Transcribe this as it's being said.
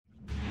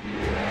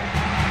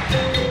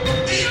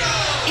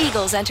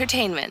Eagles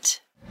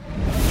Entertainment.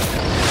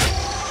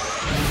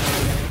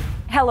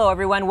 Hello,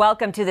 everyone.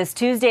 Welcome to this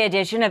Tuesday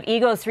edition of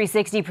Eagles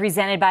 360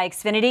 presented by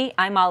Xfinity.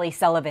 I'm Molly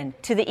Sullivan.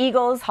 To the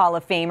Eagles Hall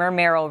of Famer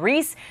Merrill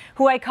Reese,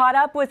 who I caught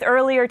up with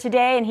earlier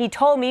today, and he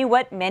told me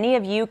what many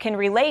of you can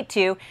relate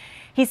to.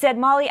 He said,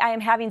 Molly, I am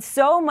having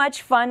so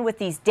much fun with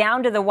these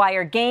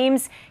down-to-the-wire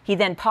games. He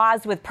then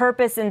paused with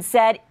purpose and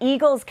said,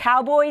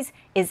 Eagles-Cowboys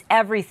is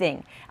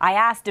everything. I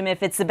asked him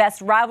if it's the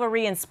best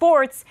rivalry in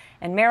sports,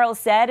 and Merrill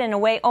said, in a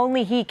way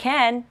only he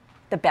can,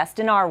 the best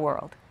in our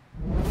world.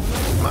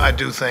 I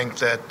do think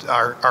that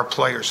our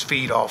players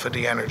feed off of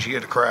the energy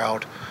of the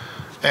crowd.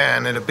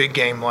 And in a big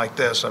game like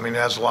this, I mean, it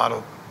has a lot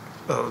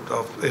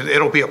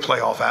it'll be a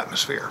playoff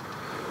atmosphere.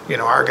 You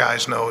know, our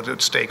guys know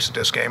the stakes of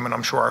this game, and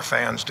I'm sure our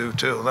fans do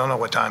too. They'll know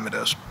what time it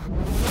is.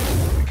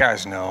 The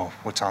guys know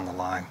what's on the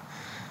line.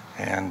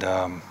 And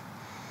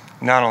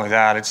not only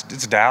that,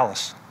 it's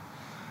Dallas.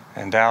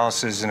 And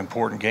Dallas is an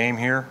important game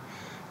here.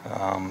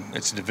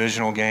 It's a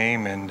divisional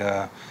game,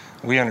 and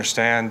we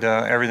understand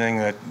everything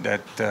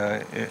that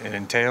it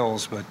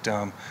entails, but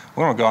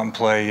we want to go out and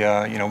play,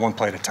 one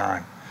play at a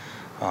time.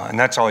 And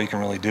that's all you can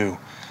really do.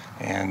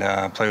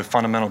 And play with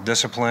fundamental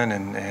discipline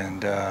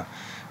and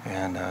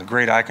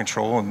great eye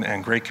control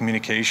and great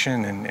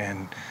communication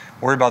and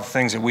worry about the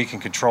things that we can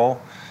control,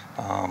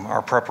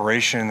 our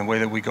preparation and the way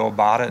that we go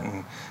about it,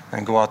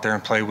 and go out there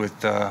and play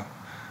with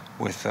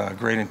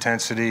great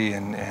intensity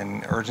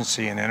and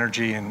urgency and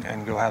energy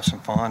and go have some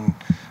fun,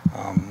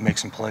 make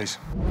some plays.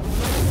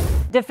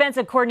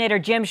 Defensive coordinator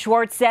Jim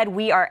Schwartz said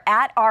we are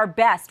at our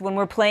best when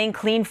we're playing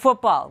clean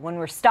football, when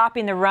we're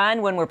stopping the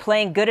run, when we're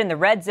playing good in the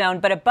red zone,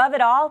 but above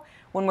it all,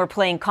 when we're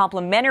playing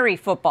complementary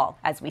football.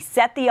 As we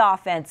set the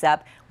offense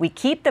up, we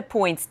keep the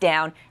points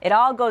down. It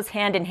all goes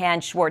hand in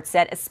hand, Schwartz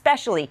said,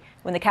 especially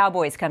when the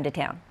Cowboys come to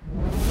town.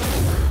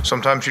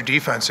 Sometimes your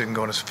defense isn't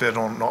going to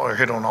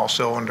hit on all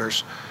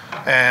cylinders.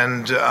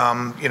 And,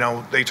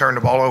 they turned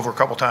the ball over a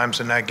couple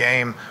times in that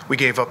game. We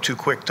gave up 2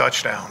 quick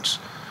touchdowns.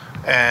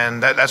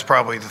 And that's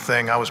probably the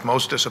thing I was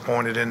most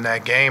disappointed in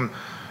that game.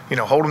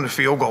 Holding the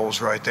field goals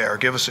right there,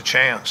 give us a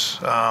chance.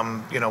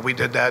 We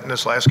did that in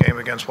this last game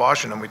against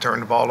Washington. We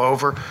turned the ball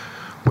over.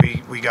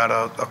 We got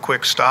a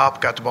quick stop,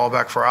 got the ball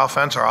back for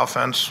offense. Our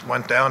offense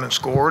went down and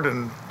scored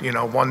and,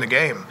 won the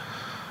game.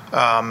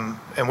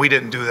 And we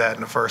didn't do that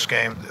in the first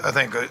game. I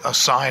think a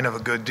sign of a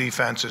good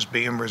defense is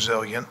being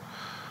resilient.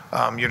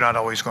 You're not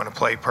always going to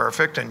play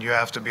perfect, and you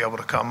have to be able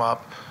to come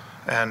up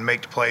and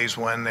make the plays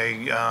when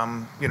they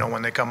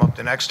come up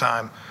the next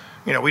time.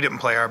 We didn't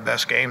play our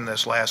best game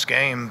this last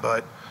game,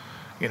 but,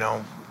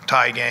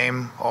 tie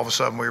game, all of a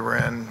sudden we were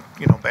in,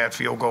 bad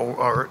field goal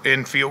or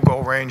in field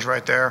goal range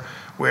right there.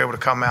 We were able to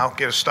come out,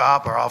 get a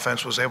stop. Our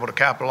offense was able to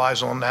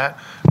capitalize on that,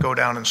 go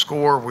down and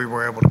score. We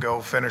were able to go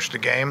finish the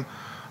game.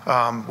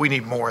 We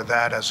need more of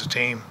that as a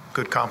team,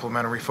 good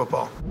complementary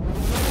football.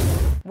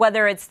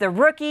 Whether it's the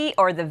rookie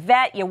or the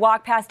vet, you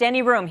walk past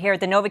any room here at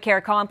the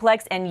NovaCare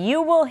Complex and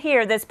you will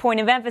hear this point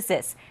of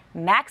emphasis.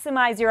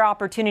 Maximize your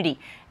opportunity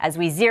as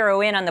we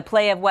zero in on the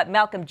play of what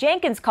Malcolm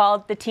Jenkins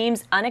called the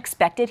team's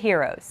unexpected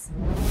heroes.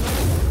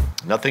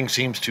 Nothing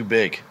seems too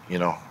big,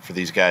 for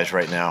these guys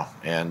right now.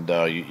 And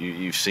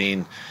you've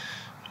seen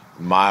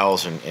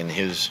Miles and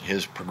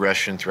his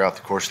progression throughout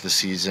the course of the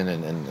season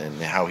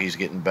and how he's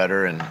getting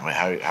better and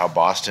how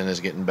Boston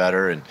is getting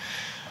better. And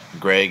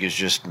Greg has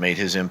just made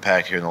his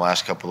impact here in the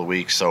last couple of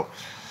weeks. So,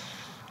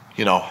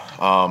 like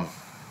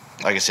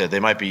I said, they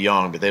might be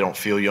young, but they don't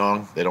feel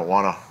young. They don't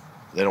want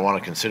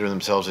to consider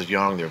themselves as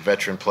young. They're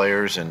veteran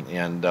players,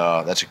 and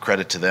that's a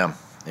credit to them.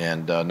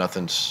 And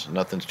nothing's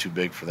too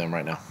big for them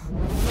right now.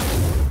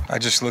 I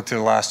just looked at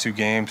the last 2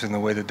 games and the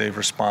way that they've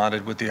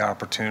responded with the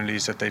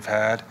opportunities that they've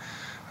had,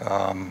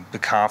 the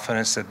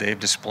confidence that they've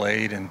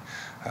displayed, and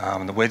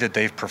the way that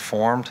they've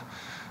performed.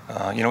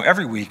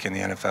 Every week in the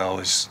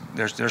NFL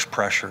there's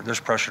pressure.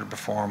 There's pressure to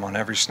perform on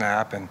every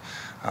snap and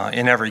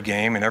in every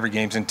game, and every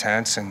game's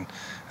intense and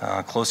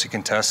closely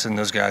contested. And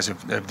those guys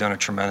have done a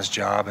tremendous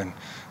job, and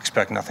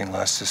expect nothing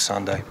less this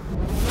Sunday.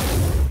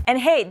 And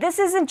hey, this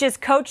isn't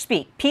just coach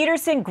speak.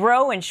 Peterson,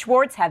 Groh, and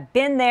Schwartz have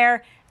been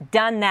there,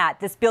 done that.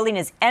 This building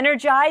is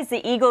energized,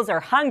 the Eagles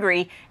are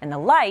hungry, and the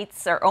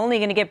lights are only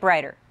going to get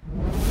brighter.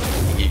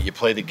 You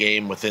play the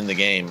game within the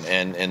game,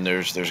 and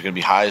there's going to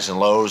be highs and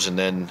lows, and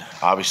then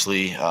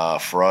obviously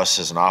for us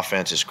as an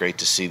offense, it's great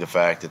to see the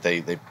fact that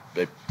they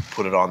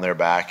put it on their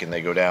back and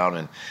they go down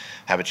and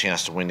have a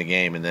chance to win the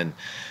game. And then,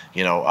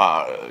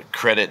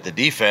 credit the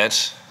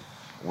defense.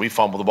 We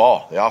fumble the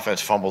ball. The offense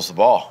fumbles the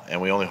ball,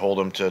 and we only hold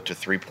them to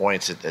 3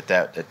 points at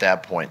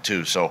that point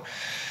too. So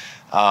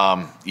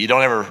you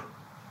don't ever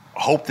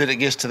hope that it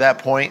gets to that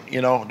point,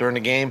 during the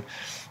game,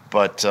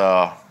 but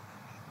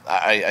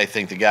I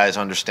think the guys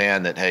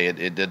understand that, hey,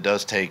 it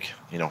does take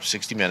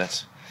 60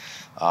 minutes,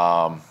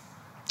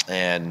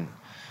 and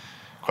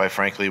quite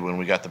frankly, when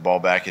we got the ball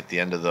back at the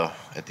end of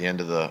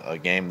the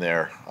game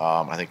there,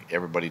 I think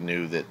everybody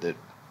knew that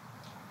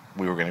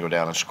we were going to go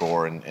down and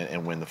score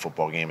and win the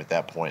football game at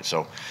that point.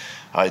 So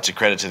it's a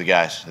credit to the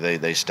guys.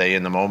 They stay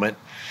in the moment.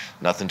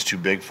 Nothing's too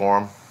big for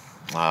them.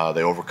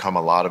 They overcome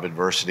a lot of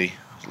adversity.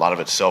 A lot of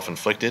it's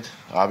self-inflicted,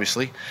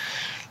 obviously.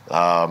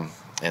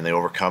 And they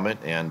overcome it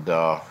and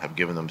have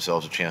given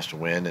themselves a chance to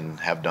win and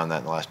have done that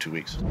in the last 2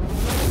 weeks.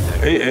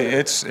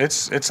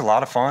 It's a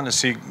lot of fun to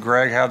see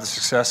Greg have the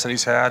success that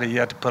he's had. He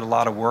had to put a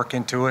lot of work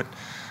into it,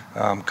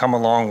 come a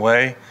long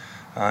way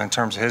in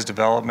terms of his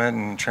development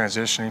and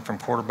transitioning from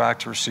quarterback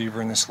to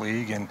receiver in this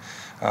league. And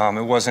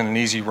it wasn't an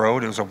easy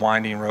road. It was a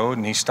winding road,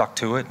 and he stuck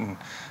to it and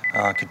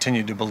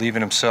continued to believe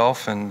in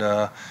himself and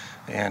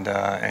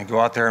go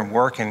out there and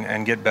work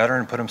and get better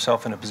and put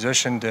himself in a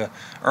position to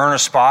earn a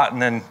spot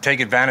and then take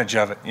advantage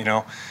of it. You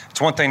know,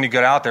 it's one thing to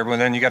get out there, but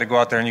then you got to go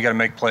out there and you got to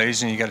make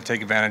plays and you got to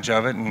take advantage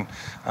of it, and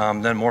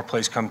then more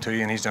plays come to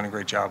you, and he's done a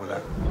great job with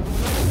that.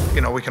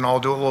 You know, we can all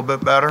do a little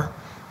bit better.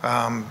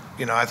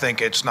 You know, I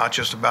think it's not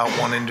just about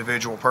one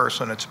individual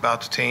person, it's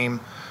about the team.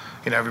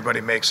 You know, everybody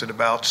makes it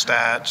about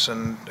stats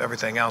and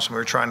everything else, and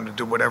we're trying to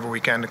do whatever we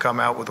can to come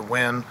out with a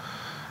win.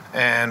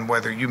 And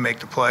whether you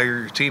make the play or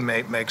your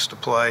teammate makes the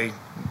play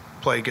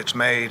gets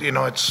made. You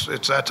know, it's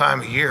that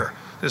time of year.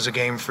 This is a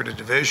game for the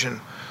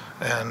division,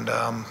 and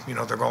you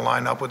know, they're going to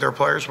line up with their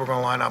players. We're going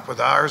to line up with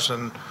ours,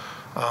 and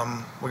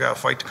we got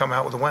to fight to come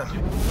out with a win.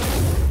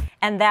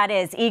 And that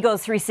is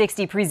Eagles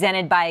 360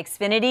 presented by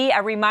Xfinity.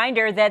 A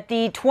reminder that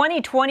the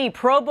 2020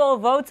 Pro Bowl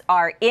votes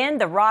are in.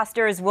 The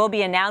rosters will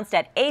be announced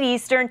at 8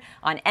 Eastern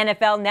on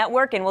NFL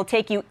Network, and we'll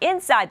take you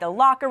inside the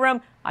locker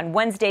room on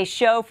Wednesday's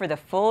show for the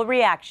full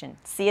reaction.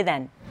 See you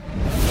then.